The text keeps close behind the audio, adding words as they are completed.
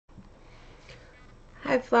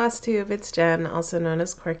Hi Flosstube, it's Jen, also known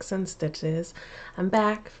as Quirks and Stitches. I'm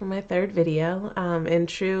back for my third video. In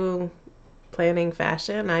true planning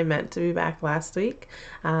fashion, I meant to be back last week.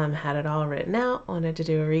 Had it all written out, wanted to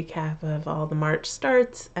do a recap of all the March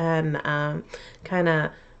starts and kind of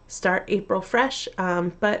start April fresh,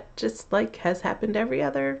 but just like has happened every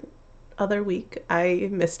other week, I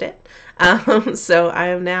missed it. So I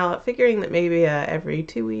am now figuring that maybe every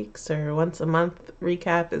 2 weeks or once a month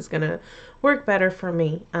recap is gonna work better for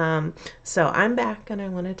me. So I'm back and I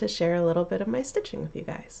wanted to share a little bit of my stitching with you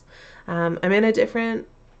guys. I'm in a different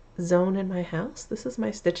zone in my house. This is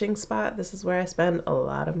my stitching spot. This is where I spend a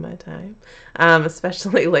lot of my time.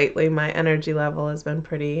 Especially lately, my energy level has been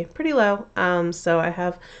pretty low. So I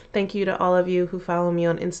have thank you to all of you who follow me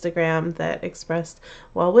on Instagram that expressed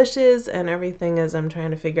well wishes and everything as I'm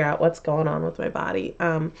trying to figure out what's going on with my body.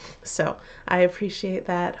 So I appreciate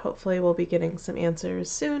that. Hopefully we'll be getting some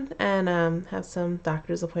answers soon and have some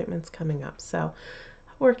doctor's appointments coming up. So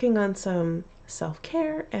working on some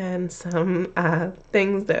self-care and some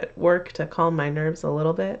things that work to calm my nerves a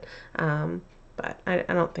little bit. But I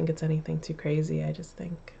don't think it's anything too crazy. I just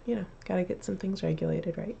think, gotta get some things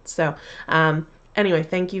regulated, right? So anyway,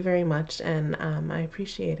 thank you very much, and I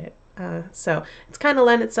appreciate it. So it's kind of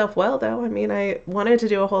lent itself well, though. I mean, I wanted to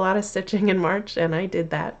do a whole lot of stitching in March, and I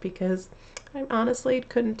did that because I honestly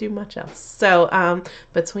couldn't do much else. So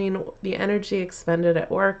between the energy expended at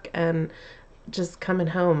work and just coming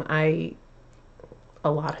home, a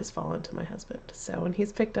lot has fallen to my husband. So, and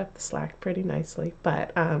he's picked up the slack pretty nicely,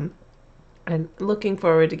 but I'm looking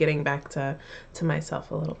forward to getting back to myself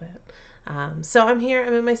a little bit. So I'm here,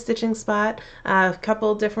 I'm in my stitching spot, a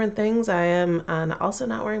couple different things. I am also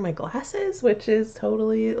not wearing my glasses, which is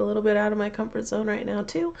totally a little bit out of my comfort zone right now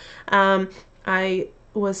too. I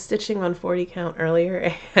was stitching on 40 count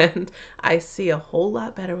earlier and I see a whole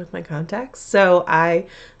lot better with my contacts, so I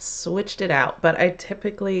switched it out. But I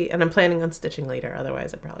typically, and I'm planning on stitching later,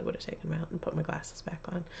 otherwise I probably would have taken them out and put my glasses back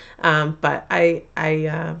on. But I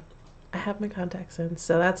have my contacts in,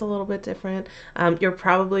 so that's a little bit different. You're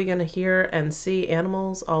probably going to hear and see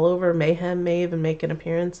animals all over. Mayhem may even make an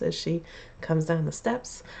appearance as she comes down the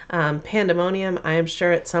steps. Pandemonium, I am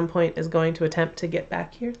sure at some point is going to attempt to get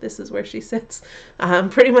back here. This is where she sits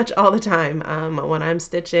pretty much all the time. When I'm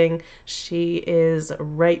stitching, she is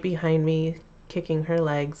right behind me, kicking her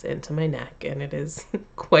legs into my neck, and it is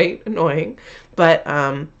quite annoying. But,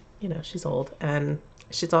 she's old and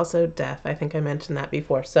she's also deaf. I think I mentioned that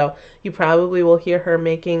before. So you probably will hear her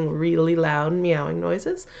making really loud meowing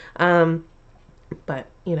noises. But,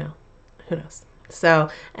 who knows? So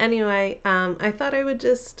anyway, I thought I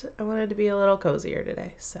wanted to be a little cozier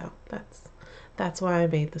today. So that's why I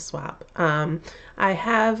made the swap. I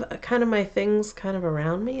have kind of my things kind of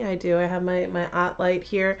around me. I have my OT light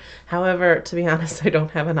here. However, to be honest, I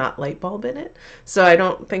don't have an OT light bulb in it. So I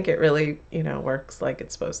don't think it really, works like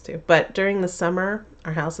it's supposed to. But during the summer,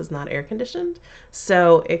 our house is not air conditioned.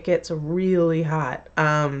 So it gets really hot,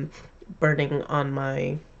 burning on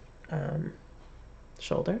my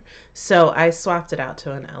shoulder. So I swapped it out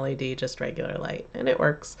to an LED, just regular light, and it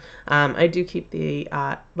works. I do keep the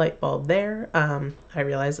light bulb there. I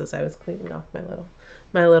realized as I was cleaning off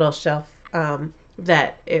my little shelf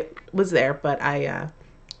that it was there, but I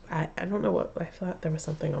don't know what, I thought there was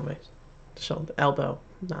something on my shoulder, elbow,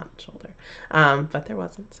 not shoulder, but there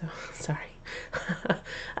wasn't, so sorry.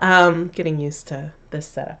 Getting used to this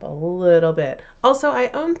setup a little bit. Also, I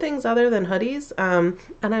own things other than hoodies,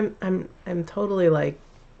 and I'm totally like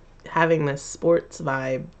having this sports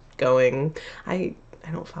vibe going. I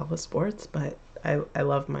don't follow sports, but I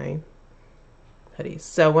love my hoodies.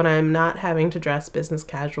 So when I'm not having to dress business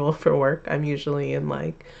casual for work, I'm usually in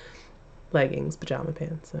like leggings, pajama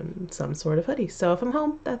pants, and some sort of hoodie. So if I'm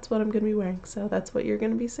home, that's what I'm going to be wearing. So that's what you're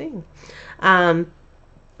going to be seeing.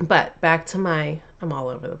 But back to I'm all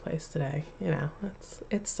over the place today.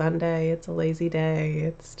 It's Sunday. It's a lazy day.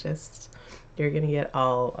 It's just, you're going to get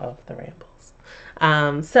all of the rambles.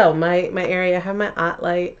 So my area, I have my OT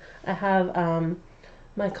light. I have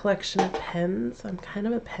my collection of pens. I'm kind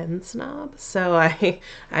of a pen snob. So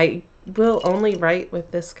I will only write with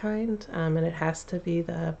this kind, and it has to be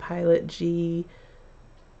the Pilot G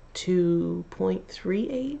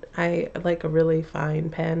 2.38. I like a really fine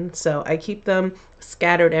pen, so I keep them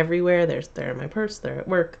scattered everywhere. They're in my purse, they're at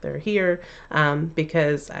work, they're here,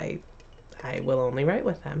 because I will only write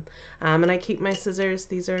with them. And I keep my scissors.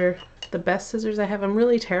 These are the best scissors I have. I'm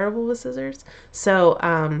really terrible with scissors, so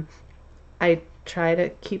I try to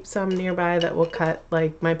keep some nearby that will cut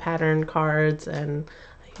like my pattern cards, and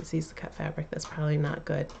I use these to cut fabric that's probably not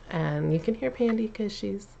good. And you can hear Pandy because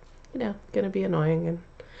she's, gonna be annoying and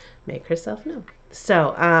make herself known.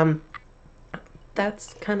 So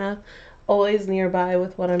that's kind of always nearby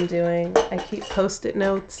with what I'm doing. I keep post-it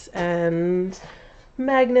notes and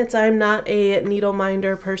magnets. I'm not a needle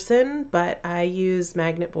minder person, but I use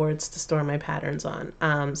magnet boards to store my patterns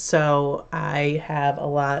on. So I have a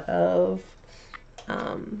lot of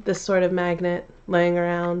this sort of magnet laying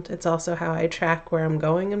around. It's also how I track where I'm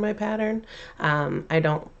going in my pattern. I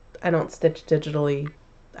don't stitch digitally.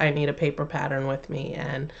 I need a paper pattern with me,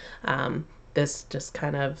 and this just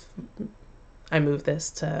kind of, I move this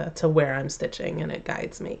to where I'm stitching and it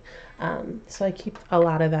guides me. So I keep a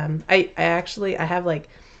lot of them. I have like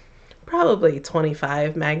probably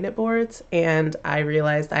 25 magnet boards, and I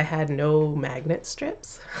realized I had no magnet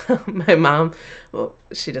strips. My mom, well,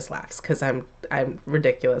 she just laughs because I'm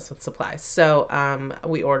ridiculous with supplies. So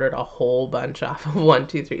we ordered a whole bunch off of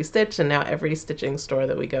 123 Stitch, and now every stitching store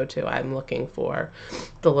that we go to, I'm looking for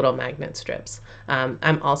the little magnet strips.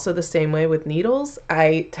 I'm also the same way with needles.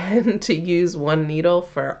 I tend to use one needle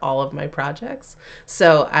for all of my projects,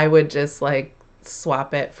 so I would just like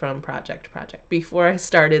swap it from project to project. Before I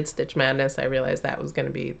started Stitch Madness, I realized that was going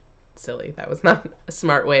to be silly. That was not a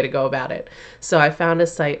smart way to go about it. So I found a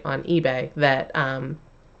site on eBay that,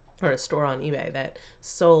 or a store on eBay that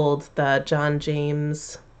sold the John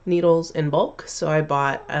James needles in bulk. So I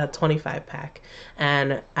bought a 25 pack,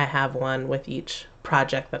 and I have one with each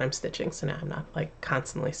project that I'm stitching. So now I'm not like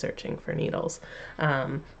constantly searching for needles.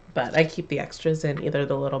 But I keep the extras in either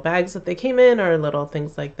the little bags that they came in or little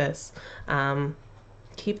things like this.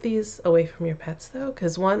 Keep these away from your pets though,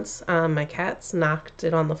 because once my cats knocked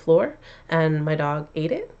it on the floor and my dog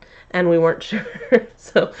ate it, and we weren't sure.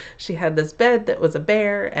 So she had this bed that was a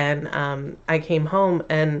bear, and I came home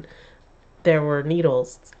and there were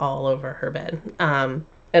needles all over her bed.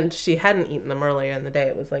 And she hadn't eaten them earlier in the day.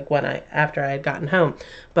 It was like after I had gotten home.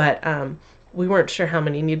 But we weren't sure how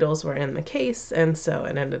many needles were in the case, and so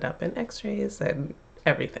it ended up in x-rays and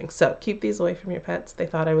everything. So keep these away from your pets. They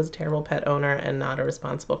thought I was a terrible pet owner and not a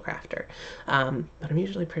responsible crafter, but I'm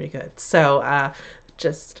usually pretty good. So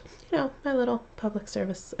just, my little public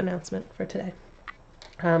service announcement for today.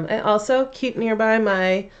 I also keep nearby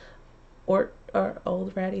my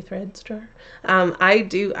old ratty threads jar.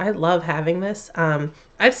 I love having this.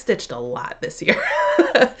 I've stitched a lot this year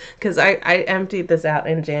because I emptied this out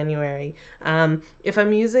in January. If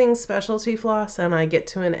I'm using specialty floss and I get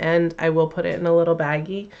to an end, I will put it in a little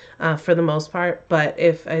baggie for the most part. But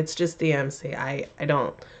if it's just DMC, I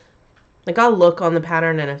don't, like, I'll look on the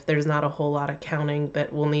pattern, and if there's not a whole lot of counting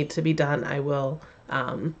that will need to be done, I will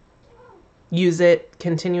use it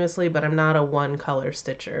continuously, but I'm not a one color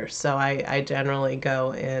stitcher, so I generally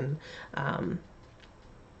go in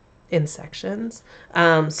sections.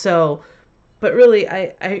 But really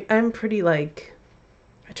I'm pretty, like,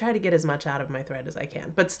 I try to get as much out of my thread as I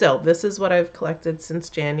can, but still, this is what I've collected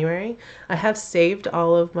since January. I have saved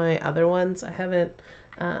all of my other ones. I haven't,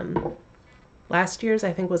 last year's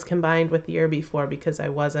I think was combined with the year before because I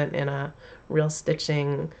wasn't in a real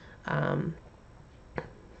stitching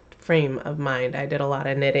frame of mind. I did a lot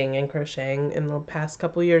of knitting and crocheting in the past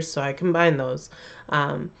couple years, so I combined those.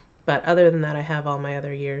 But other than that, I have all my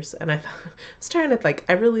other years, and I was trying to, like,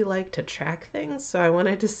 I really like to track things, so I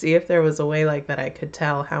wanted to see if there was a way like that I could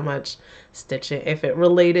tell how much stitching, if it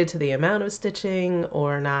related to the amount of stitching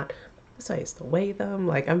or not. So I used to weigh them.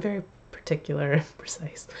 Like, I'm very particular and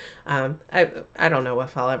precise. I don't know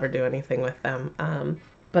if I'll ever do anything with them.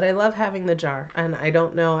 But I love having the jar, and I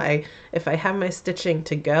don't know, if I have my stitching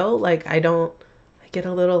to go, like, I get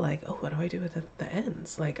a little like, oh, what do I do with the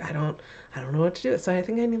ends? Like, I don't know what to do. So I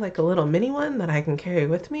think I need like a little mini one that I can carry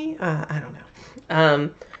with me. I don't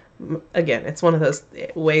know. Again, it's one of those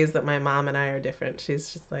ways that my mom and I are different.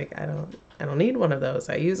 She's just like, I don't need one of those.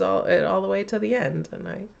 I use it all the way to the end, and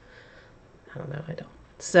I don't know, I don't.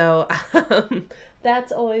 So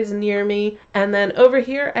that's always near me. And then over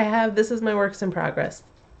here I have, this is my works in progress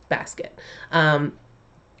basket.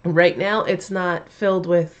 Right now it's not filled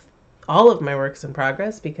with all of my works in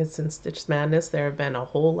progress because since Stitch Madness there have been a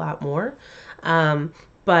whole lot more.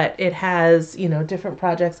 But it has, different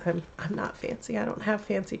projects. I'm not fancy. I don't have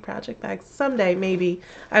fancy project bags. Someday maybe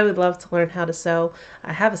I would love to learn how to sew.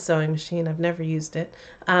 I have a sewing machine. I've never used it.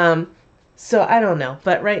 So I don't know,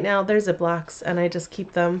 but right now there's Ziplocs, and I just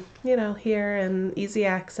keep them, here and easy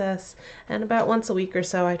access. And about once a week or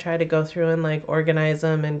so, I try to go through and like organize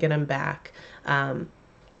them and get them back.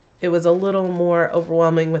 It was a little more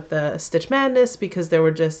overwhelming with the Stitch Madness because there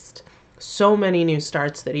were just so many new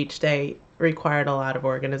starts that each day required a lot of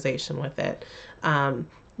organization with it.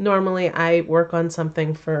 Normally I work on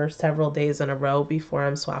something for several days in a row before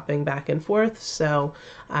I'm swapping back and forth, so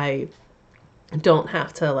I don't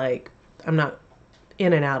have to like, I'm not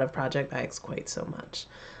in and out of project bags quite so much.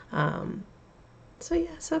 So yeah,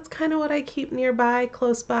 so that's kind of what I keep nearby,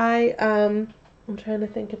 close by. I'm trying to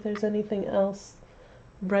think if there's anything else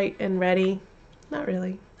right and ready. Not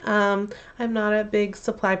really. I'm not a big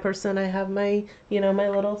supply person. I have my, my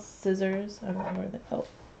little scissors. I don't know where they, oh,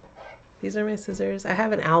 these are my scissors. I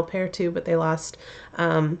have an owl pair too, but they lost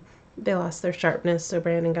their sharpness, so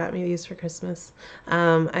Brandon got me these for Christmas.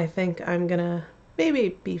 I think I'm gonna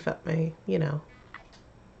maybe beef up my,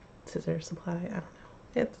 scissor supply. I don't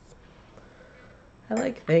know. I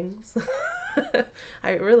like things.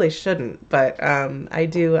 I really shouldn't, but I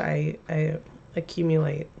do. I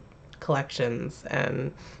accumulate collections,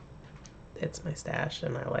 and it's my stash,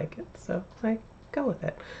 and I like it, so I go with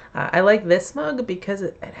it. I like this mug because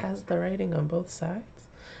it has the writing on both sides,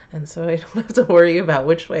 and so I don't have to worry about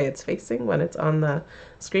which way it's facing when it's on the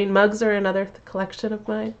screen. Mugs are another collection of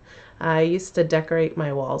mine. I used to decorate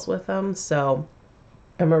my walls with them, so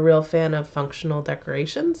I'm a real fan of functional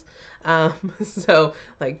decorations. So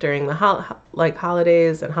like during the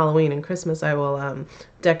holidays and Halloween and Christmas, I will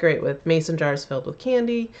decorate with mason jars filled with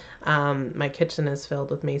candy. My kitchen is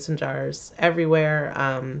filled with mason jars everywhere,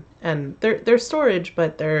 and they're storage,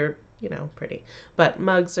 but they're pretty. But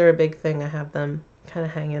mugs are a big thing. I have them kind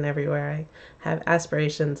of hanging everywhere. I have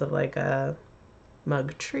aspirations of like a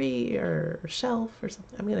mug tree or shelf or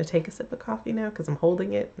something. I'm gonna take a sip of coffee now because I'm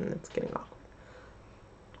holding it and it's getting awkward.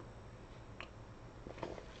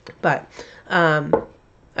 But,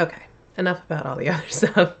 okay, enough about all the other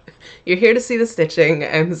stuff. You're here to see the stitching,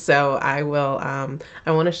 and so I want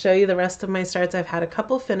to show you the rest of my starts. I've had a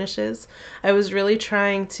couple finishes. I was really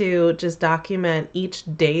trying to just document each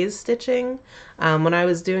day's stitching. When I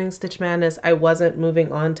was doing Stitch Madness, I wasn't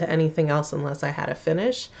moving on to anything else unless I had a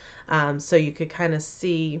finish. So you could kind of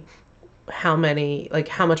see how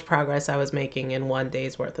much progress I was making in one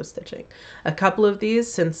day's worth of stitching. A couple of these,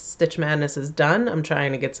 since Stitch Madness is done, I'm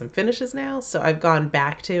trying to get some finishes now, so I've gone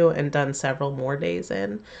back to and done several more days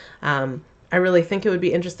in. I really think it would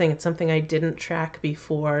be interesting. It's something I didn't track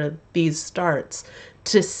before these starts,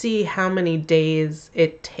 to see how many days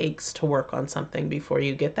it takes to work on something before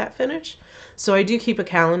you get that finish. So I do keep a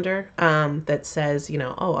calendar that says,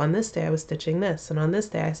 oh, on this day I was stitching this, and on this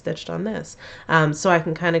day I stitched on this. So I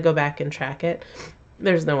can kind of go back and track it.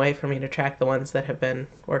 There's no way for me to track the ones that have been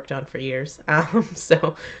worked on for years.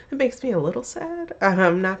 So it makes me a little sad.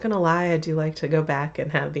 I'm not going to lie, I do like to go back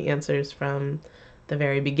and have the answers from the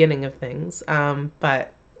very beginning of things.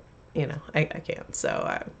 But I can't, so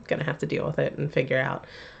I'm gonna have to deal with it and figure out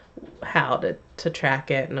how to track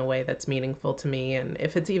it in a way that's meaningful to me, and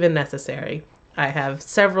if it's even necessary. I have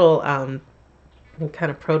several kind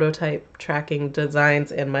of prototype tracking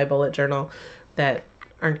designs in my bullet journal that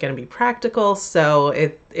aren't going to be practical, so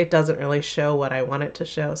it doesn't really show what I want it to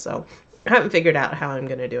show, so I haven't figured out how I'm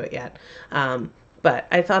going to do it yet. But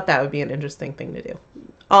I thought that would be an interesting thing to do.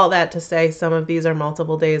 All that to say, some of these are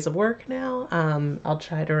multiple days of work now. I'll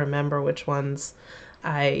try to remember which ones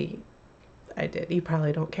I did. You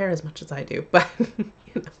probably don't care as much as I do, but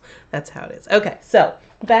that's how it is. Okay, so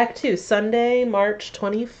back to Sunday, March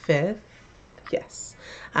 25th. Yes.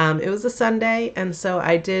 It was a Sunday, and so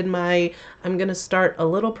I did I'm going to start a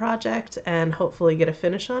little project and hopefully get a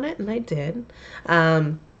finish on it, and I did.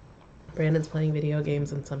 Brandon's playing video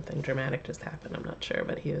games and something dramatic just happened. I'm not sure,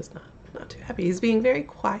 but he is not too happy. He's being very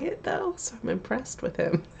quiet though, so I'm impressed with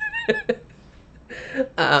him.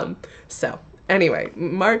 So anyway,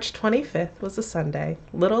 March 25th was a Sunday.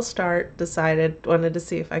 Little start, wanted to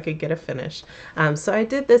see if I could get a finish. So I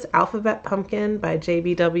did this alphabet pumpkin by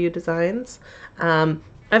JBW Designs.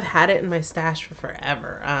 I've had it in my stash for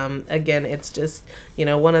forever. Again, it's just,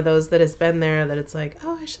 one of those that has been there that it's like,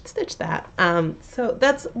 oh, I should stitch that. So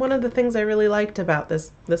that's one of the things I really liked about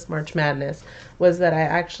this March Madness, was that I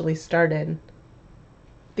actually started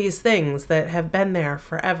these things that have been there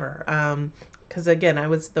forever. Because again,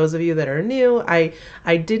 those of you that are new, I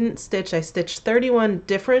didn't stitch. I stitched 31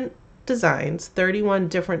 different designs, 31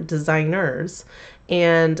 different designers,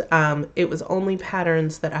 and it was only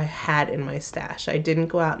patterns that I had in my stash. I didn't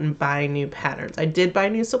go out and buy new patterns. I did buy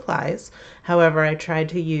new supplies. However, I tried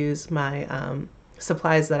to use my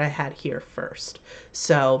supplies that I had here first.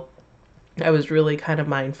 So I was really kind of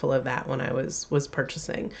mindful of that when I was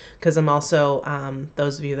purchasing, because I'm also,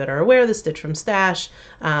 those of you that are aware, the Stitch from Stash,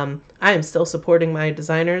 I am still supporting my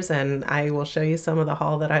designers, and I will show you some of the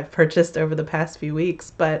haul that I've purchased over the past few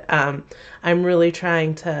weeks, but I'm really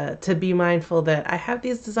trying to be mindful that I have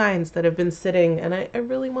these designs that have been sitting, and I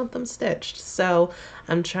really want them stitched, so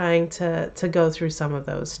I'm trying to go through some of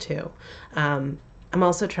those too. I'm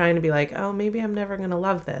also trying to be like, oh, maybe I'm never going to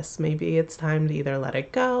love this. Maybe it's time to either let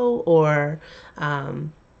it go, or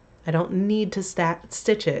I don't need to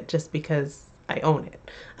stitch it just because I own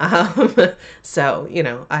it. So, you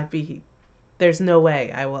know, there's no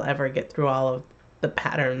way I will ever get through all of the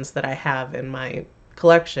patterns that I have in my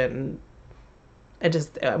collection.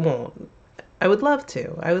 I won't. I would love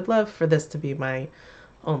to. I would love for this to be my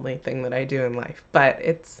only thing that I do in life, but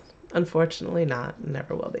it's unfortunately not,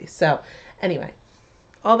 never will be. So anyway,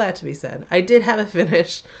 all that to be said, I did have a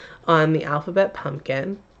finish on the alphabet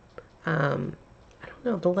pumpkin. I don't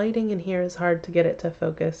know, the lighting in here is hard to get it to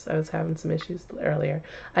focus. I was having some issues earlier.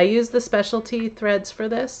 I used the specialty threads for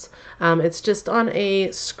this. It's just on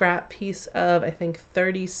a scrap piece of, I think,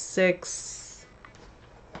 36.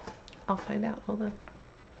 I'll find out. Hold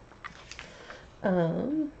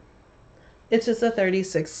on. It's just a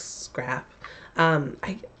 36 scrap.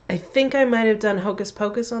 I think I might have done Hocus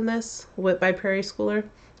Pocus on this by Prairie Schooler.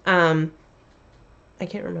 I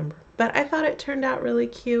can't remember, but I thought it turned out really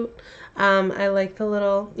cute. I like the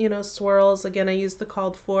little, you know, swirls. Again, I used the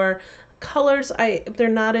called for colors. They're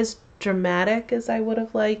not as dramatic as I would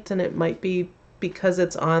have liked, and it might be because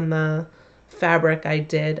it's on the fabric I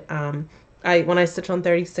did. When I stitch on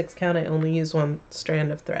 36 count, I only use one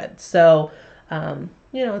strand of thread. So,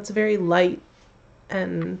 you know, it's very light,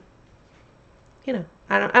 and, you know,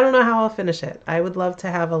 I don't know how I'll finish it. I would love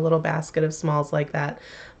to have a little basket of smalls like that.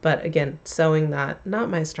 But again, sewing not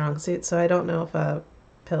my strong suit, so I don't know if a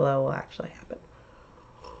pillow will actually happen.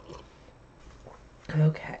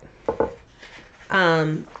 Okay.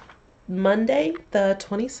 Monday, the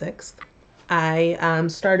 26th, I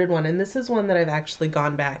started one, and this is one that I've actually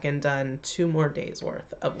gone back and done 2 more days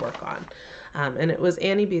worth of work on. And it was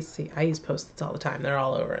Annie B's. I use Post-its all the time. They're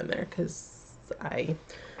all over in there because I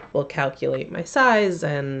will calculate my size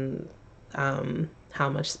and how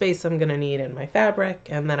much space I'm going to need in my fabric,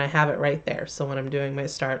 and then I have it right there. So when I'm doing my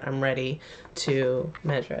start, I'm ready to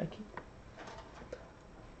measure it.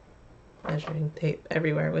 Measuring tape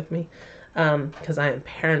everywhere with me, because I am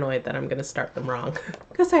paranoid that I'm going to start them wrong,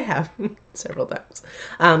 because I have several times.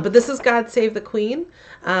 But this is God Save the Queen.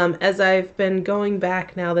 As I've been going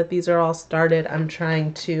back now that these are all started, I'm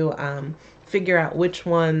trying to figure out which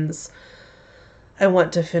ones I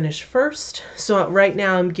want to finish first. So right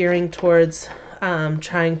now I'm gearing towards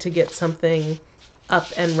trying to get something up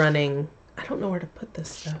and running. I don't know where to put this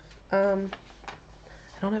stuff. I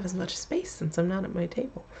don't have as much space since I'm not at my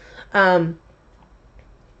table.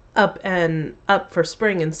 Up for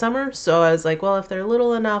spring and summer. So I was like, well, if they're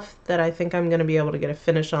little enough that I think I'm going to be able to get a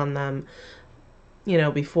finish on them, you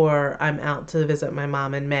know, before I'm out to visit my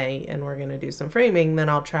mom in May and we're going to do some framing, then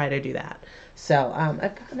I'll try to do that. So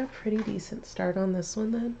I've gotten a pretty decent start on this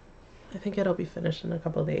one then. I think it'll be finished in a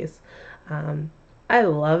couple of days. I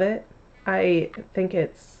love it. I think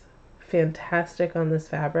it's fantastic on this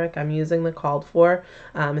fabric. I'm using the called for.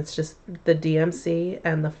 It's just the DMC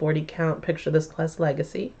and the 40 count Picture This Class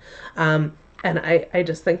Legacy. And I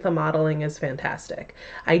just think the modeling is fantastic.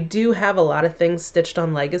 I do have a lot of things stitched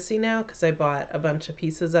on Legacy now because I bought a bunch of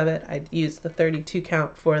pieces of it. I used the 32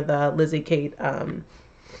 count for the Lizzie Kate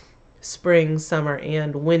spring, summer,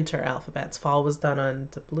 and winter alphabets. Fall was done on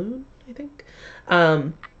doubloon, I think.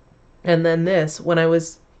 And then this, when I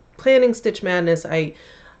was planning Stitch Madness, I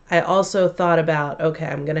also thought about, okay,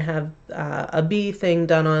 I'm going to have a bee thing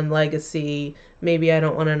done on Legacy. Maybe I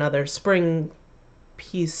don't want another spring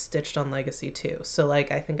piece stitched on Legacy too. So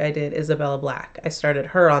like I think I did Isabella Black. I started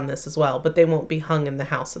her on this as well, but they won't be hung in the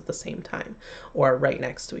house at the same time or right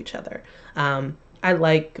next to each other. I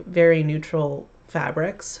like very neutral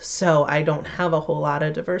fabrics, so I don't have a whole lot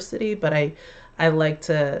of diversity, but I like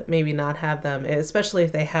to maybe not have them, especially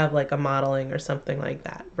if they have like a modeling or something like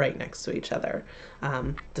that right next to each other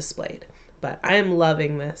displayed. But I am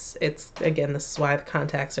loving this. It's, again, this is why the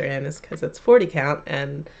contacts are in, is because it's 40 count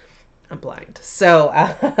and I'm blind. So,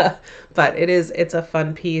 but it's a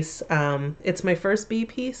fun piece. It's my first bee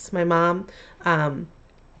piece. My mom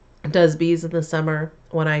does bees in the summer.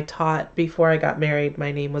 When I taught before I got married,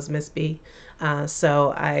 my name was Miss B.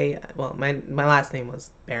 So my last name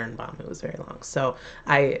was Barenbaum. It was very long. So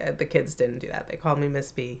the kids didn't do that. They called me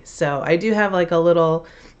Miss B. So I do have like a little,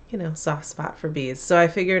 you know, soft spot for bees. So I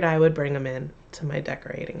figured I would bring them in to my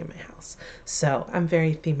decorating in my house. So I'm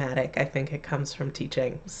very thematic. I think it comes from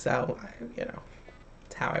teaching. So, you know,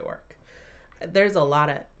 it's how I work. There's a lot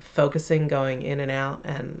of focusing going in and out,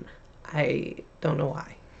 and I don't know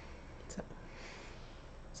why.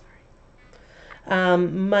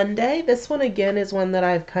 Monday, this one again is one that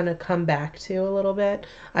I've kind of come back to a little bit.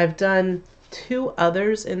 I've done 2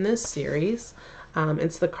 others in this series.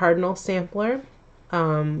 It's the Cardinal sampler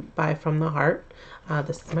by From the Heart.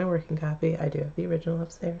 This is my working copy. I do have the original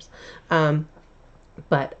upstairs.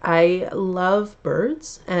 But I love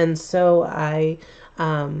birds, and so I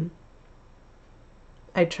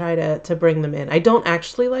try to bring them in. I don't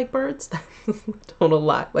actually like birds. Don't a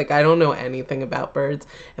lot. Like, I don't know anything about birds.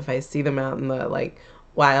 If I see them out in the like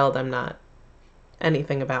wild, I'm not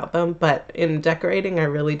anything about them. But in decorating, I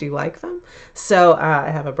really do like them. So I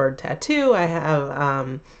have a bird tattoo. I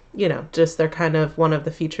have you know, just they're kind of one of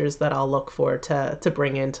the features that I'll look for to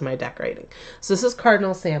bring into my decorating. So this is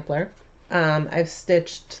Cardinal sampler. I've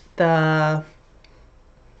stitched the,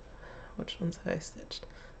 which ones have I stitched?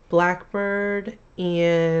 Blackbird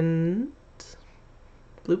and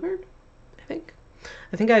Bluebird, I think.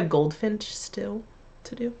 I think I have Goldfinch still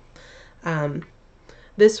to do.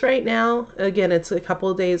 This right now, again, it's a couple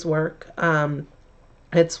of days work.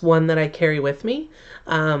 It's one that I carry with me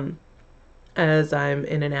as I'm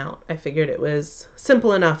in and out. I figured it was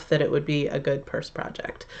simple enough that it would be a good purse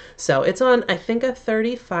project. So it's on, I think, a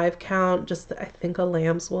 35 count, just I think a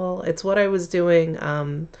lamb's wool. It's what I was doing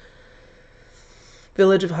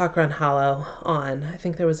Village of Hawk Run Hollow on. I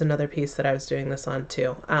think there was another piece that I was doing this on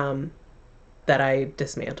too, that I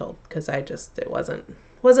dismantled because it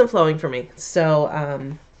wasn't flowing for me.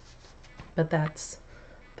 So, but that's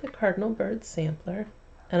the Cardinal Bird sampler.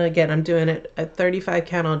 And again, I'm doing it at 35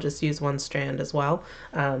 count. I'll just use one strand as well.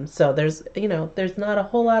 So there's, you know, there's not a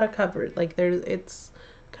whole lot of coverage. Like it's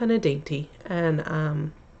kind of dainty,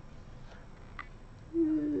 and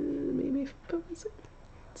maybe focus it.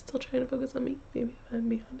 Still trying to focus on me. Maybe I'm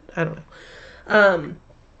behind it. I don't know.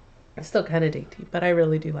 It's still kind of dainty, but I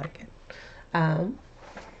really do like it. And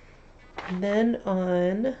then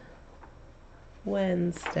on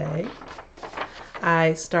Wednesday,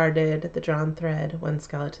 I started the Drawn Thread When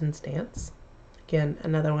Skeletons Dance. Again,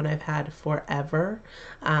 another one I've had forever,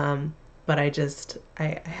 but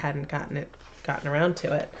I hadn't gotten around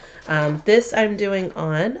to it. This I'm doing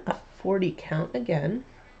on a 40 count again.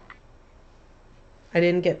 I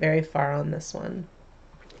didn't get very far on this one,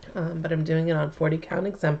 but I'm doing it on 40 count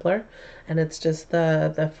Exemplar, and it's just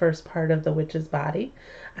the first part of the witch's body.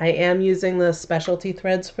 I am using the specialty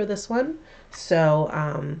threads for this one, so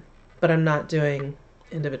but I'm not doing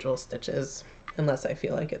individual stitches unless I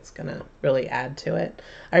feel like it's gonna really add to it.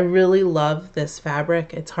 I really love this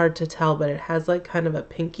fabric. It's hard to tell, but it has like kind of a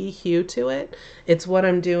pinky hue to it. It's what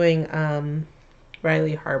I'm doing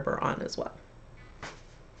Riley Harbor on as well.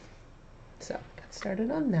 So got started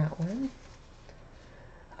on that one.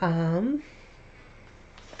 I'm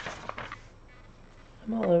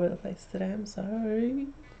all over the place today. I'm sorry.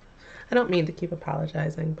 I don't mean to keep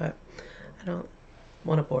apologizing, but I don't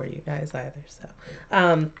want to bore you guys either. So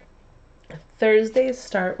Thursday's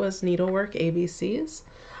start was Needlework ABCs.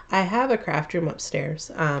 I have a craft room upstairs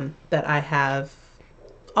that I have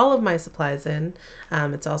all of my supplies in.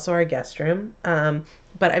 It's also our guest room,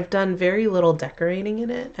 but I've done very little decorating in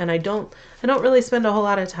it, and I don't really spend a whole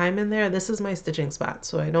lot of time in there. This is my stitching spot,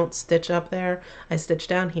 so I don't stitch up there. I stitch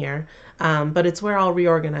down here, but it's where I'll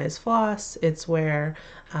reorganize floss. It's where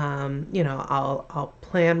you know, I'll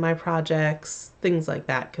plan my projects, things like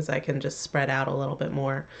that, because I can just spread out a little bit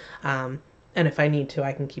more. And if I need to,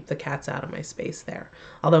 I can keep the cats out of my space there.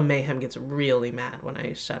 Although Mayhem gets really mad when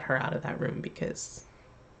I shut her out of that room because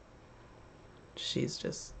she's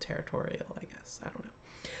just territorial, I guess. I don't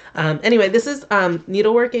know. Anyway, this is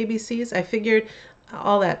Needlework ABCs. I figured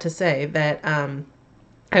all that to say that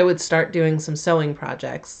I would start doing some sewing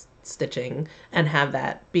projects, stitching, and have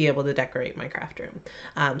that be able to decorate my craft room.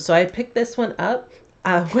 So I picked this one up.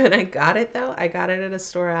 When I got it, though, I got it at a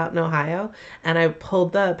store out in Ohio, and I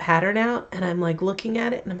pulled the pattern out, and I'm like looking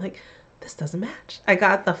at it, and I'm like, this doesn't match. I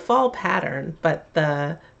got the fall pattern, but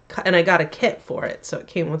and I got a kit for it, so it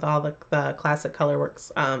came with all the classic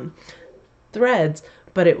Colorworks threads,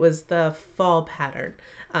 but it was the fall pattern.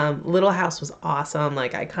 Little House was awesome.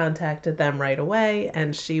 Like, I contacted them right away,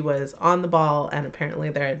 and she was on the ball, and apparently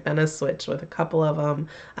there had been a switch with a couple of them,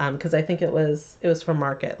 because I think it was for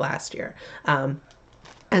market last year.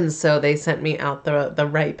 And so they sent me out the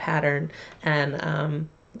right pattern, and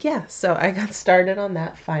yeah, so I got started on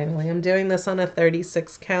that finally. I'm doing this on a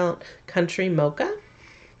 36 count Country Mocha.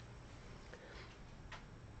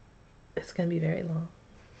 It's gonna be very long,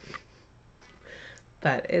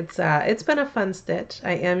 but it's been a fun stitch.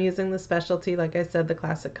 I am using the specialty, like I said, the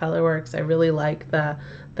classic Colorworks. I really like the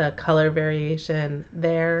color variation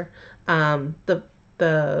there. The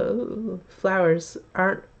flowers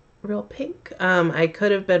aren't real pink. I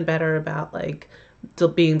could have been better about like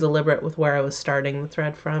being deliberate with where I was starting the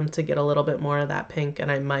thread from to get a little bit more of that pink,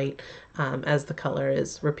 and I might as the color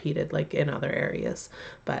is repeated like in other areas.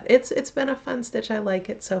 But it's been a fun stitch. I like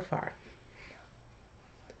it so far.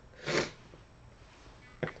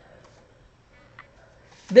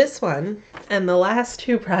 this one and the last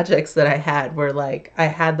two projects that I had were like, I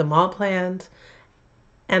had them all planned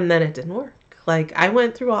and then it didn't work. Like, I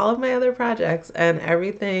went through all of my other projects and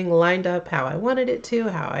everything lined up how I wanted it to,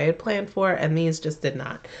 how I had planned for, and these just did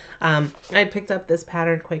not. I picked up this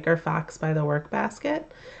pattern, Quaker Fox by the Workbasket.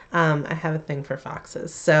 I have a thing for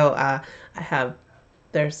foxes. So I have,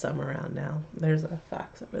 there's some around now. There's a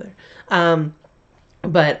fox over there.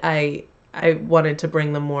 But I wanted to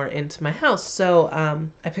bring them more into my house. So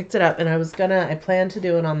I picked it up and I planned to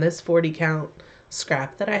do it on this 40 count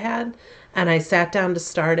scrap that I had. And I sat down to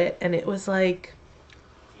start it, and it was like,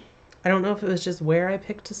 I don't know if it was just where I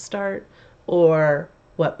picked to start or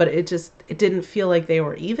what, but it didn't feel like they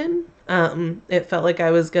were even. It felt like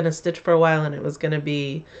I was going to stitch for a while and it was going to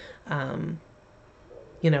be,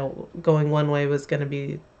 you know, going one way was going to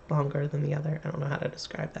be longer than the other. I don't know how to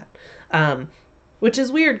describe that. Which is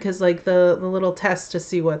weird because like the little test to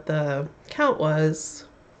see what the count was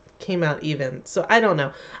came out even. So I don't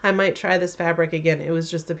know. I might try this fabric again. It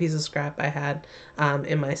was just a piece of scrap I had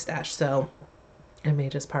in my stash. So I may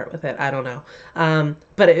just part with it. I don't know.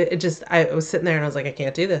 But I was sitting there and I was like, I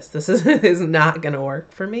can't do this. This is not going to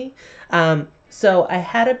work for me. So I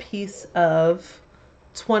had a piece of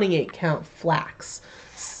 28 count flax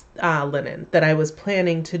linen that I was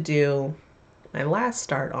planning to do my last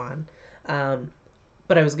start on.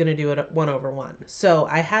 But I was going to do it 1/1. So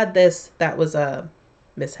I had this, that was a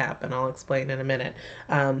mishap, and I'll explain in a minute.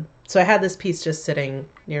 So I had this piece just sitting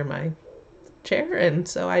near my chair, and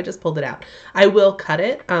so I just pulled it out. I will cut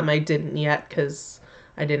it. I didn't yet because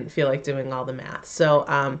I didn't feel like doing all the math. So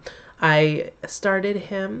I started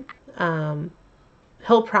him.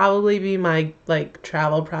 He'll probably be my like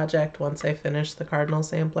travel project once I finish the Cardinal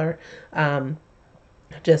sampler.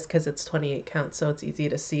 Just because it's 28 count, so it's easy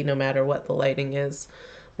to see no matter what the lighting is,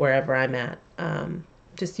 wherever I'm at.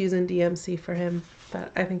 Just using DMC for him,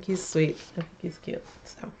 but I think he's sweet. I think he's cute.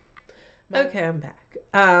 So, okay, I'm back.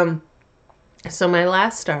 So my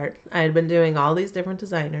last start, I had been doing all these different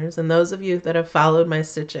designers, and those of you that have followed my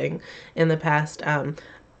stitching in the past, and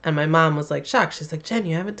my mom was like shocked. She's like, Jen,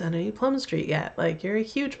 you haven't done any Plum Street yet. Like, you're a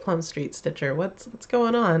huge Plum Street stitcher. What's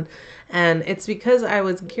going on? And it's because I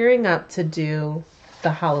was gearing up to do the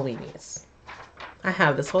Halloweenies. I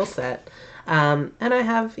have this whole set. And I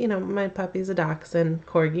have, you know, my puppy's a Dachshund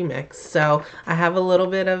Corgi mix. So I have a little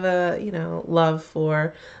bit of a, you know, love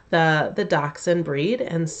for the Dachshund breed.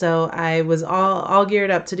 And so I was all geared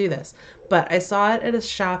up to do this. But I saw it at a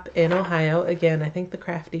shop in Ohio. Again, I think the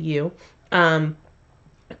Crafty U.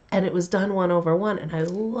 And it was done 1/1, and I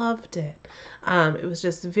loved it. It was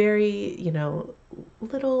just very, you know,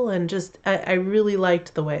 little, and just, I really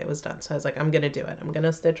liked the way it was done. So I was like, I'm going to do it. I'm going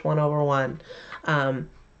to stitch 1/1.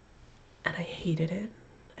 And I hated it.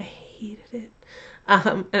 I hated it.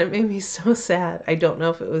 And it made me so sad. I don't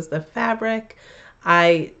know if it was the fabric.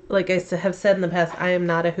 Like I have said in the past, I am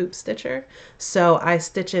not a hoop stitcher. So I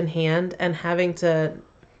stitch in hand, and having to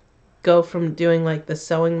go from doing like the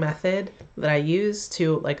sewing method that I use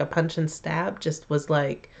to like a punch and stab just was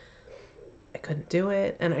like, I couldn't do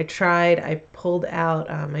it. And I tried, I pulled out,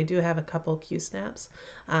 I do have a couple Q snaps,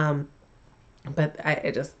 but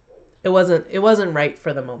it wasn't right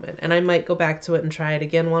for the moment. And I might go back to it and try it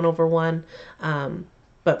again 1/1.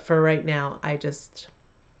 But for right now, I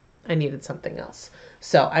needed something else.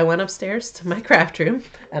 So I went upstairs to my craft room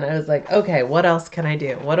and I was like, okay, what else can I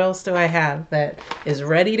do? What else do I have that is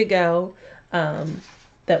ready to go,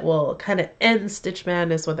 that will kind of end Stitch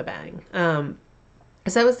Madness with a bang?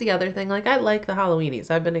 So that was the other thing. Like, I like the Halloweenies.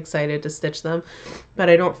 I've been excited to stitch them, but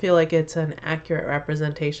I don't feel like it's an accurate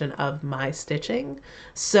representation of my stitching.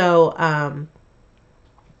 So I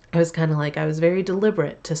was kind of like, I was very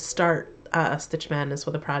deliberate to start Stitch Madness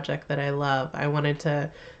with a project that I love. I wanted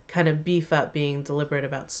to kind of beef up being deliberate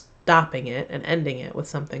about stopping it and ending it with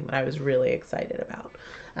something that I was really excited about.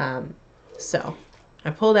 So I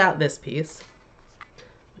pulled out this piece,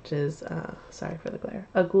 which is, sorry for the glare,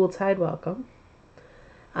 a Ghoultide Welcome.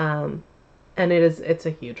 And it's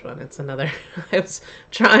a huge one. It's another, I was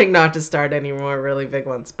trying not to start any more really big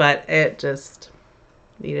ones, but it just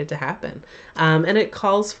needed to happen. And it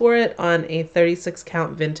calls for it on a 36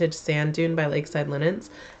 count vintage sand dune by Lakeside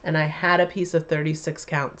linens. And I had a piece of 36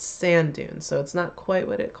 count sand dune, so it's not quite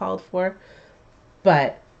what it called for,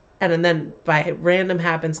 but, and then by random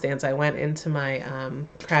happenstance, I went into my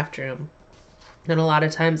craft room. And a lot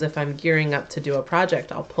of times if I'm gearing up to do a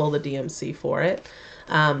project, I'll pull the DMC for it.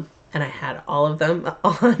 And I had all of them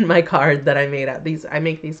on my card that I made up. I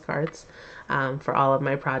make these cards for all of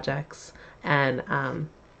my projects, and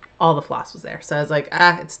all the floss was there. So I was like,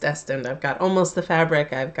 it's destined. I've got almost the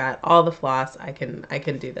fabric. I've got all the floss. I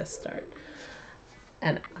can do this start.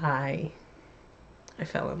 and I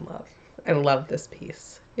fell in love. I love this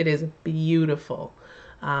piece. It is beautiful,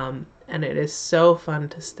 and it is so fun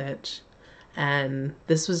to stitch. And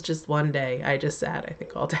this was just one day. I just sat, I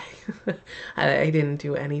think, all day. I didn't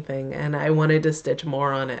do anything, and I wanted to stitch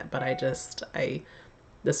more on it, but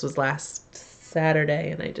this was last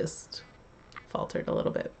Saturday, and I just faltered a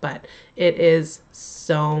little bit. But it is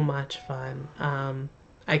so much fun.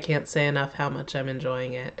 I can't say enough how much I'm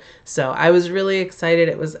enjoying it. So I was really excited.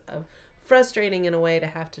 It was frustrating in a way to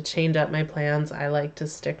have to change up my plans. I like to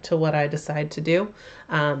stick to what I decide to do.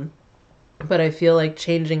 But I feel like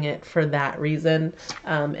changing it for that reason,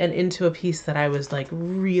 and into a piece that I was like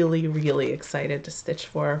really, really excited to stitch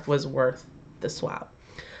for was worth the swap.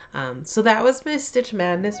 So that was my Stitch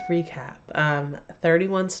Madness recap.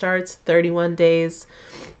 31 starts, 31 days.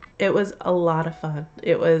 It was a lot of fun.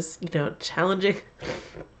 It was, challenging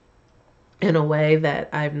in a way that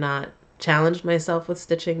I've not challenged myself with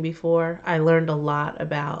stitching before. I learned a lot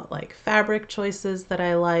about like fabric choices that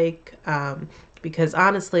I like, because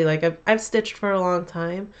honestly, like I've stitched for a long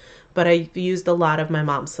time, but I've used a lot of my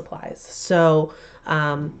mom's supplies. So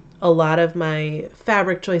a lot of my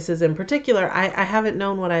fabric choices in particular, I haven't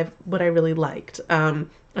known what I really liked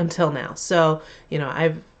until now. So,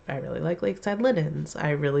 I really like Lakeside linens. I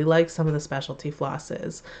really like some of the specialty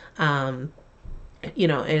flosses. And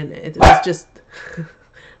it was just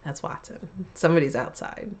that's Watson. Somebody's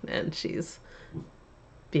outside and she's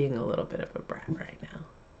being a little bit of a brat right now.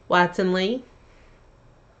 Watson Lee.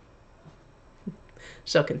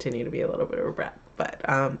 She'll continue to be a little bit of a brat, but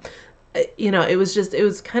it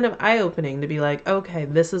was kind of eye-opening to be like, okay,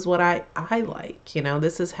 this is what I like,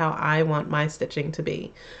 this is how I want my stitching to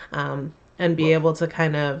be, and be able to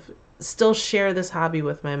kind of still share this hobby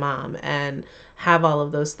with my mom and have all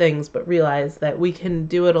of those things, but realize that we can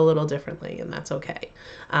do it a little differently, and that's okay.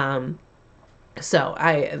 So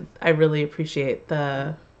I really appreciate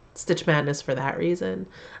the Stitch Madness for that reason.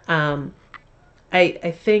 I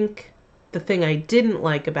think the thing I didn't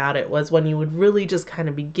like about it was when you would really just kind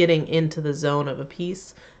of be getting into the zone of a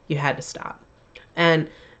piece, you had to stop. And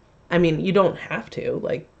I mean, you don't have to,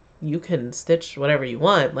 like, you can stitch whatever you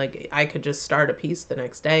want. Like, I could just start a piece the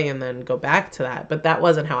next day and then go back to that, but that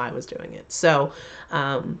wasn't how I was doing it. So,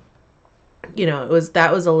 that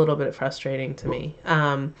was a little bit frustrating to me.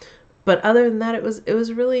 But other than that, it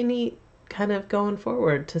was really neat kind of going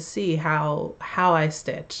forward to see how I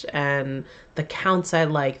stitch and the counts I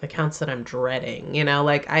like, the counts that I'm dreading,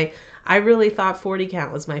 like I really thought 40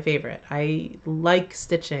 count was my favorite. I like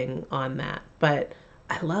stitching on that, but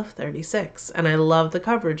I love 36 and I love the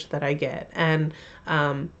coverage that I get. And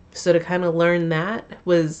so to kind of learn that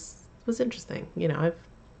was interesting.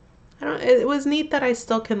 It was neat that I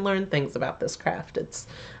still can learn things about this craft. It's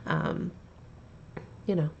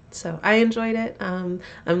so I enjoyed it. I'm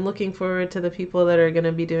looking forward to the people that are going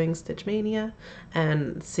to be doing Stitch Maynia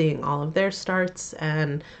and seeing all of their starts,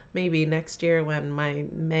 and maybe next year when my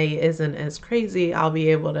May isn't as crazy, I'll be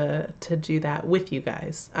able to do that with you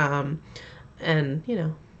guys. And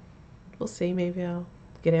we'll see, maybe I'll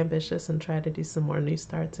get ambitious and try to do some more new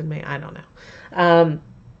starts in May. I don't know.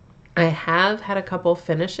 I have had a couple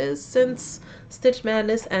finishes since Stitch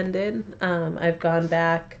Madness ended. I've gone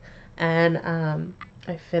back and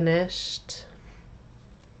I finished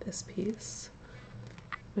this piece,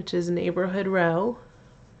 which is Neighborhood Row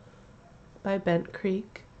by Bent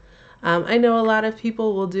Creek. I know a lot of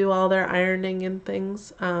people will do all their ironing and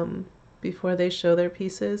things before they show their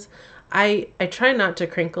pieces. I try not to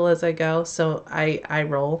crinkle as I go, so I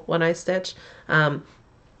roll when I stitch. But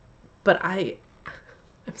I'm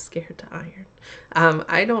scared to iron.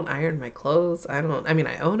 I don't iron my clothes. I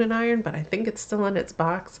own an iron, but I think it's still in its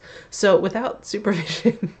box. So without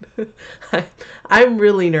supervision, I'm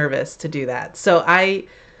really nervous to do that. So I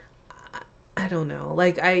don't know.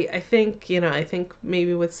 Like, I think, I think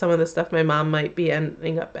maybe with some of the stuff my mom might be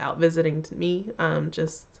ending up out visiting me,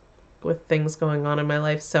 just with things going on in my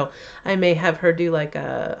life. So I may have her do like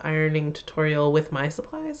a ironing tutorial with my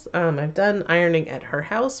supplies. I've done ironing at her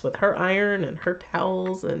house with her iron and her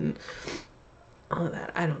towels and all of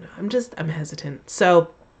that. I don't know. I'm hesitant.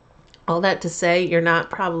 So all that to say, you're not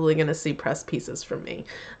probably going to see press pieces from me.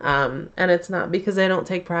 And it's not because I don't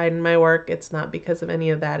take pride in my work. It's not because of any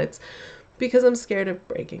of that. It's because I'm scared of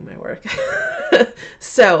breaking my work.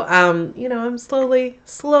 So, I'm slowly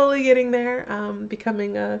getting there,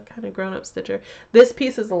 becoming a kind of grown-up stitcher. This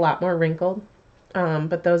piece is a lot more wrinkled,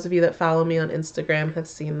 but those of you that follow me on Instagram have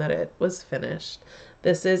seen that it was finished.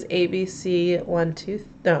 This is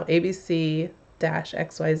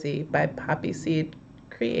ABC-XYZ by Poppy Seed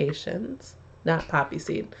Kreations, not Poppy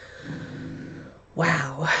Seed.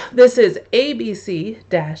 Wow, this is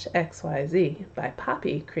ABC-XYZ by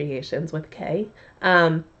Poppy Kreations with K.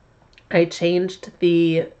 I changed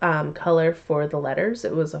the color for the letters.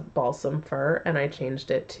 It was a balsam fir, and I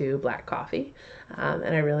changed it to black coffee, and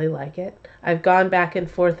I really like it. I've gone back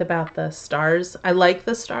and forth about the stars. I like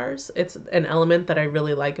the stars. It's an element that I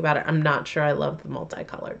really like about it. I'm not sure I love the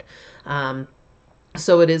multicolored.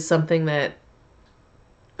 So it is something that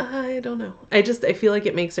I don't know. I feel like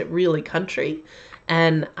it makes it really country,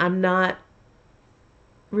 and I'm not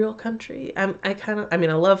real country. I mean,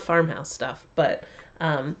 I love farmhouse stuff, but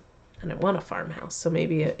and I want a farmhouse, so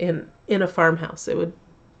maybe in a farmhouse it would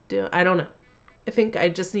do. I don't know. I think I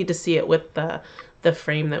just need to see it with the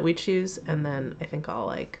frame that we choose, and then I think I'll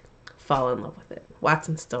like fall in love with it.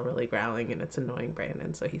 Watson's still really growling, and it's annoying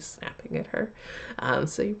Brandon, so he's snapping at her.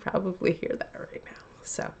 So you probably hear that right now.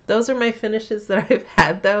 So those are my finishes that I've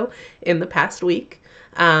had though in the past week.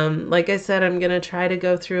 Like I said, I'm going to try to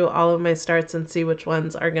go through all of my starts and see which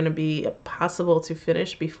ones are going to be possible to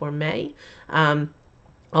finish before May.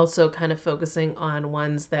 Also kind of focusing on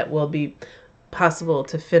ones that will be possible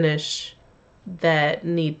to finish that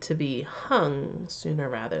need to be hung sooner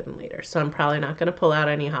rather than later. So I'm probably not going to pull out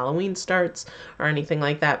any Halloween starts or anything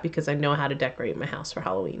like that because I know how to decorate my house for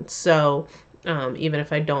Halloween. So even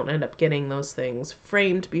if I don't end up getting those things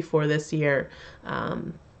framed before this year,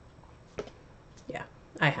 yeah,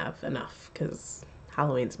 I have enough because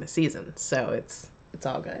Halloween's my season. So it's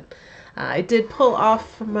all good. I did pull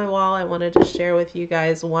off from my wall. I wanted to share with you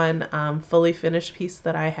guys one fully finished piece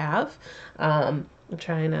that I have. I'm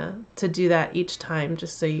trying to do that each time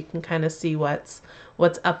just so you can kind of see what's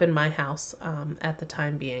up in my house at the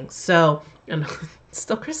time being. So, and it's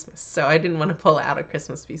still Christmas, so I didn't want to pull out a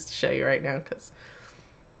Christmas piece to show you right now because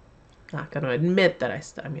I'm not going to admit that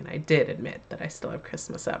I mean, I did admit that I still have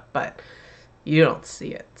Christmas up, but you don't see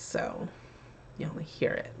it, so you only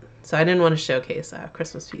hear it. So I didn't want to showcase a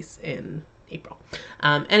Christmas piece in April.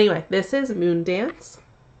 Anyway, this is Moon Dance,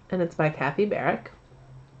 and it's by Kathy Barrick.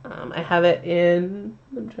 I have it in,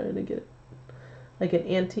 I'm trying to get like an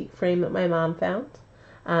antique frame that my mom found.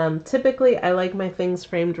 Typically, I like my things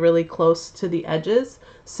framed really close to the edges,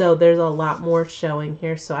 so there's a lot more showing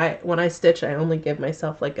here. So when I stitch, I only give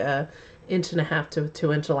myself like a 1.5 to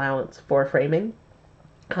 2 inch allowance for framing.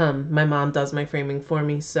 My mom does my framing for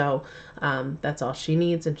me, so that's all she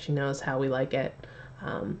needs, and she knows how we like it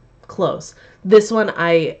close. This one,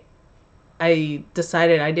 I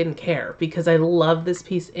decided I didn't care because I love this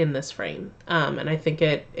piece in this frame, and I think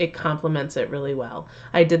it complements it really well.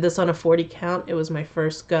 I did this on a 40 count. It was my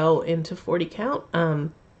first go into 40 count.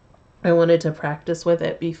 I wanted to practice with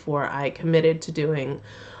it before I committed to doing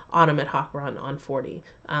Autumn at Hawk Run on 40.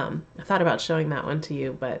 I thought about showing that one to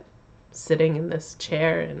you, but sitting in this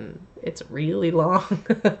chair and it's really long.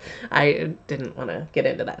 I didn't want to get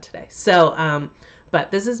into that today. So,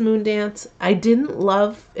 but this is Moon Dance. I didn't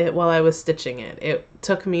love it while I was stitching it. It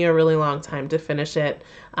took me a really long time to finish it.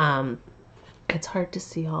 It's hard to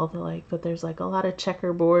see all the but there's like a lot of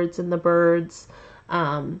checkerboards and the birds,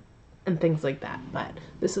 and things like that. But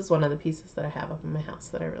this is one of the pieces that I have up in my house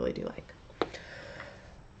that I really do like.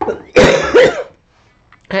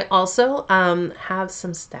 I also have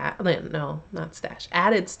some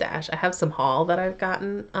added stash. I have some haul that I've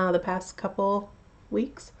gotten the past couple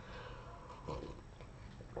weeks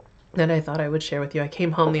that I thought I would share with you. I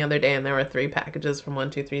came home the other day and there were 3 packages from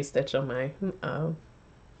 123 Stitch on my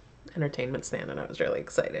entertainment stand, and I was really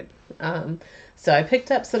excited. So I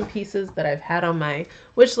picked up some pieces that I've had on my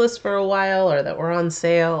wish list for a while or that were on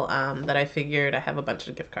sale that I figured I have a bunch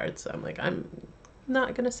of gift cards. So I'm like, I'm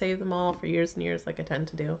not going to save them all for years and years like I tend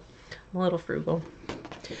to do. I'm a little frugal.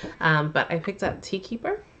 But I picked up Tea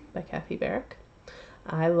Keeper by Kathy Barrick.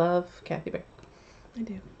 I love Kathy Barrick. I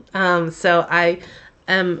do. So I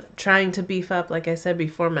am trying to beef up, like I said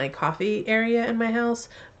before, my coffee area in my house,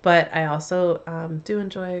 but I also do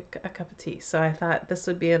enjoy a cup of tea. So I thought this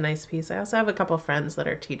would be a nice piece. I also have a couple friends that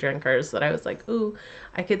are tea drinkers that I was like, ooh,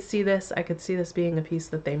 I could see this being a piece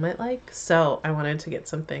that they might like. So I wanted to get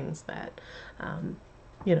some things that,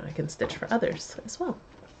 I can stitch for others as well.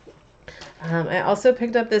 I also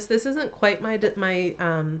picked up this isn't quite my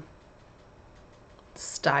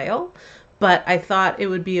style, but I thought it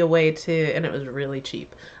would be a way to, and it was really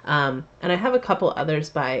cheap. And I have a couple others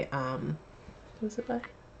by, what was it by?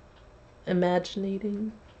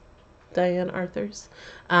 Imaginating Diane Arthurs.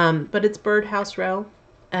 But it's Birdhouse Row,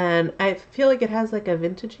 and I feel like it has like a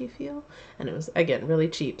vintagey feel, and it was, again, really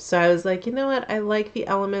cheap. So I was like, you know what? I like the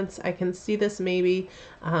elements. I can see this maybe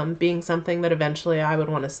being something that eventually I would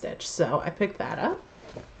want to stitch. So I picked that up.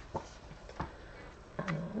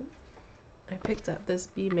 I picked up this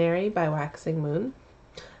Be Merry by Waxing Moon.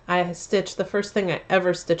 The first thing I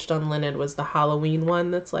ever stitched on linen was the Halloween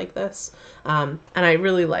one that's like this. And I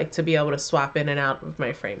really like to be able to swap in and out of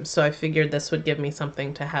my frames. So I figured this would give me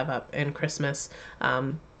something to have up in Christmas,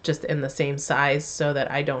 just in the same size, so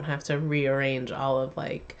that I don't have to rearrange all of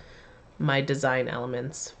like my design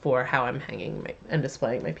elements for how I'm hanging and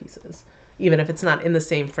displaying my pieces. Even if it's not in the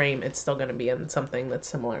same frame, it's still going to be in something that's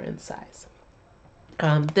similar in size.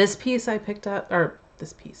 This piece I picked up, or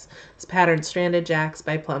this pattern, Stranded Jacks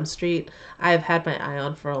by Plum Street. I've had my eye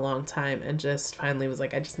on for a long time and just finally was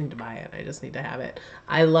like, I just need to buy it. I just need to have it.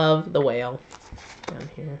 I love the whale down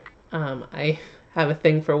here. I have a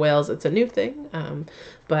thing for whales. It's a new thing,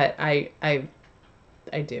 but I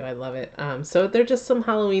do. I love it. So they're just some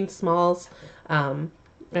Halloween smalls. I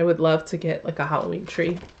would love to get like a Halloween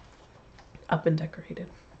tree up and decorated.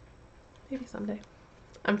 Maybe someday.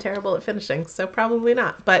 I'm terrible at finishing, so probably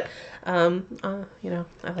not. But, you know,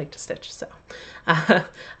 I like to stitch, so.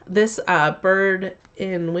 This Bird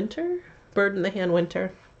in the Hand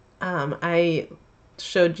Winter. I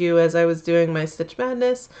showed you as I was doing my Stitch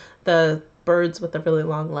Madness, the birds with the really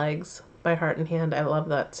long legs by Heart and Hand. I love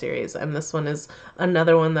that series, and this one is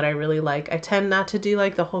another one that I really like. I tend not to do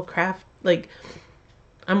like the whole craft, like,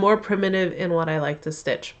 I'm more primitive in what I like to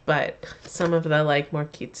stitch, but some of the like more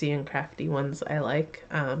cutesy and crafty ones I like.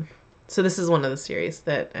 So this is one of the series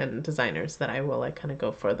and designers that I will like kind of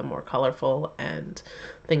go for the more colorful and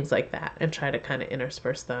things like that, and try to kind of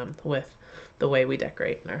intersperse them with the way we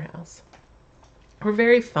decorate in our house. We're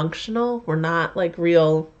very functional. We're not like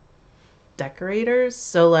real decorators.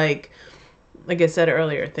 So like I said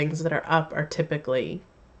earlier, things that are up are typically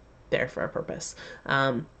there for a purpose.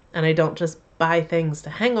 And I don't just buy things to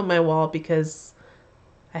hang on my wall because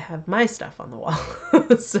I have my stuff on the wall.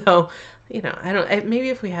 So, you know, maybe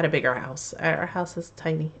if we had a bigger house. Our house is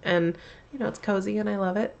tiny and, you know, it's cozy and I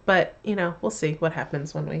love it. But, you know, we'll see what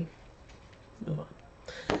happens when we move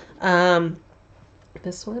on.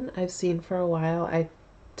 This one I've seen for a while. I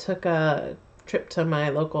took a trip to my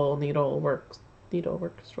local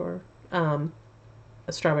Needlework store, a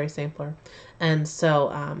Strawberry Sampler. And so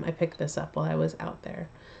I picked this up while I was out there.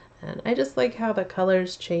 And I just like how the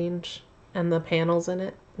colors change and the panels in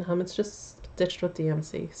it. It's just stitched with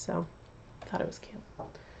DMC, so I thought it was cute.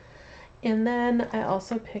 And then I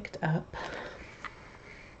also picked up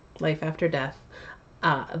Life After Death,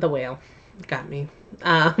 the whale. Got me.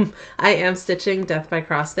 I am stitching Death by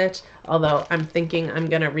Cross Stitch, although I'm thinking I'm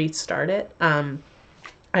going to restart it. I'm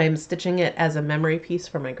stitching it as a memory piece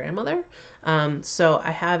for my grandmother. So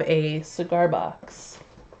I have a cigar box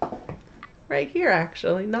right here,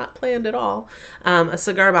 actually, not planned at all. A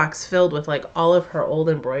cigar box filled with like all of her old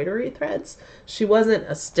embroidery threads. She wasn't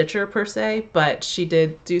a stitcher per se, but she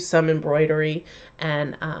did do some embroidery,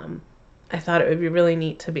 and I thought it would be really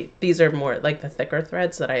neat to be, these are more like the thicker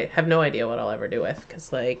threads that I have no idea what I'll ever do with,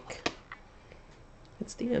 because like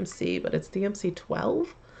it's DMC, but it's DMC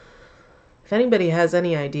 12. If anybody has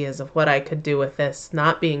any ideas of what I could do with this,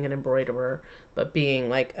 not being an embroiderer, but being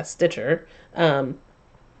like a stitcher,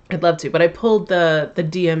 I'd love to. But I pulled the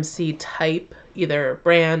DMC type, either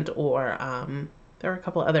brand or there are a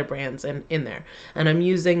couple other brands in there, and I'm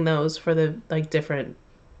using those for the like different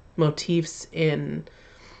motifs in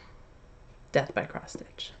Death by Cross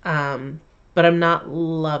Stitch. But I'm not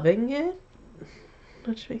loving it,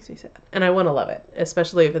 which makes me sad. And I want to love it,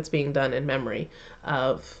 especially if it's being done in memory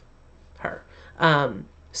of her.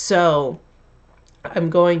 So I'm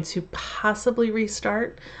going to possibly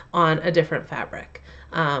restart on a different fabric.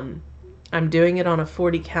 I'm doing it on a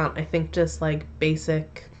 40 count, I think just like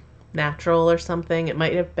basic natural or something. It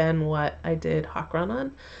might have been what I did Hawk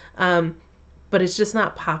Run on. But it's just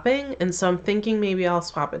not popping, and so I'm thinking maybe I'll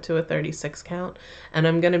swap it to a 36 count, and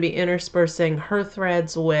I'm going to be interspersing her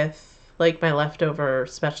threads with like my leftover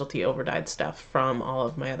specialty overdyed stuff from all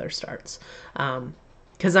of my other starts.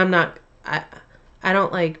 Because I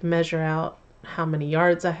don't like measure out how many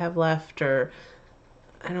yards I have left, or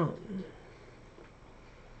I'm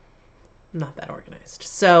not that organized.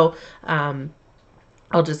 So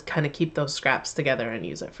I'll just kind of keep those scraps together and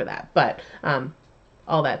use it for that. But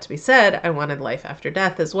all that to be said, I wanted Life After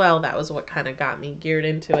Death as well. That was what kind of got me geared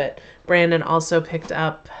into it. Brandon also picked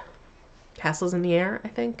up Castles in the Air, I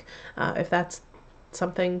think, if that's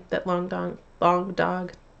something that Long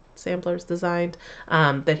Dog Samplers designed,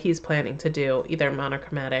 that he's planning to do, either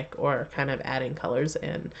monochromatic or kind of adding colors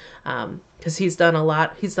in, because he's done a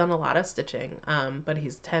lot of stitching, but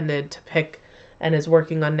he's tended to pick and is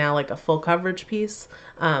working on now like a full coverage piece,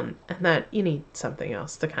 and that you need something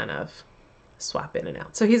else to kind of swap in and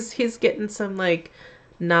out. So he's getting some like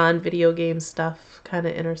non-video game stuff kind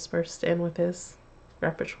of interspersed in with his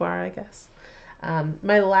repertoire, I guess.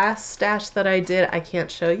 My last stash that I did, I can't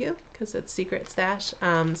show you because it's secret stash,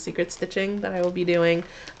 secret stitching that I will be doing.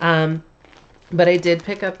 But I did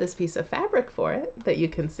pick up this piece of fabric for it that you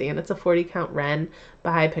can see, and it's a 40 count Wren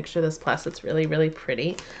by Picture This Plus. It's really, really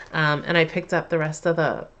pretty. And I picked up the rest of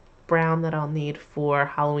the brown that I'll need for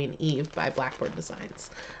Halloween Eve by Blackboard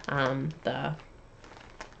Designs. The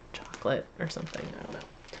chocolate or something, I don't know.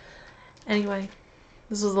 Anyway,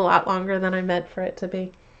 this was a lot longer than I meant for it to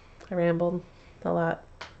be. I rambled a lot.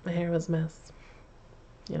 My hair was a mess.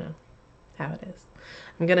 You know how it is.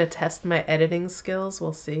 I'm gonna test my editing skills.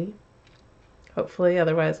 We'll see. Hopefully,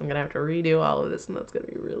 otherwise I'm gonna have to redo all of this, and that's gonna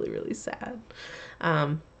be really, really sad.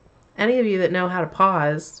 Any of you that know how to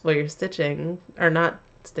pause while you're stitching, or not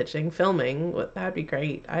stitching, filming, that'd be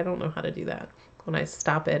great. I don't know how to do that. When I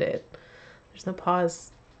stop edit, there's no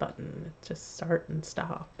pause button. It's just start and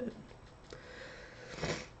stop.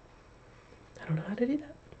 I don't know how to do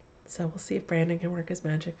that. So we'll see if Brandon can work his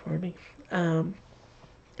magic for me.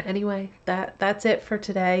 Anyway, that's it for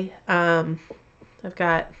today. I've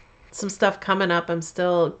got some stuff coming up. I'm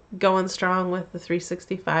still going strong with the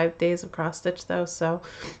 365 days of cross stitch though, so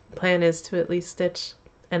the plan is to at least stitch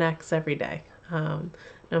an X every day,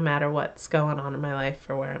 no matter what's going on in my life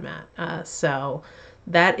or where I'm at. So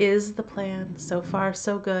that is the plan. So far,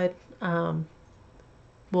 so good.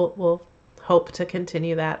 We'll hope to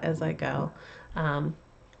continue that as I go.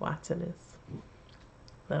 Watson is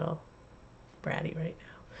a little bratty right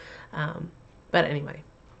now. But anyway,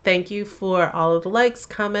 thank you for all of the likes,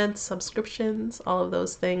 comments, subscriptions, all of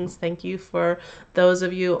those things. Thank you for those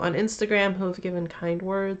of you on Instagram who have given kind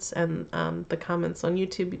words, and the comments on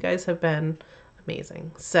YouTube. You guys have been amazing.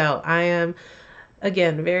 So I am,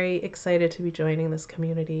 again, very excited to be joining this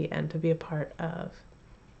community and to be a part of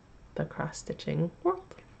the cross-stitching world.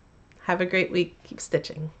 Have a great week. Keep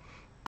stitching.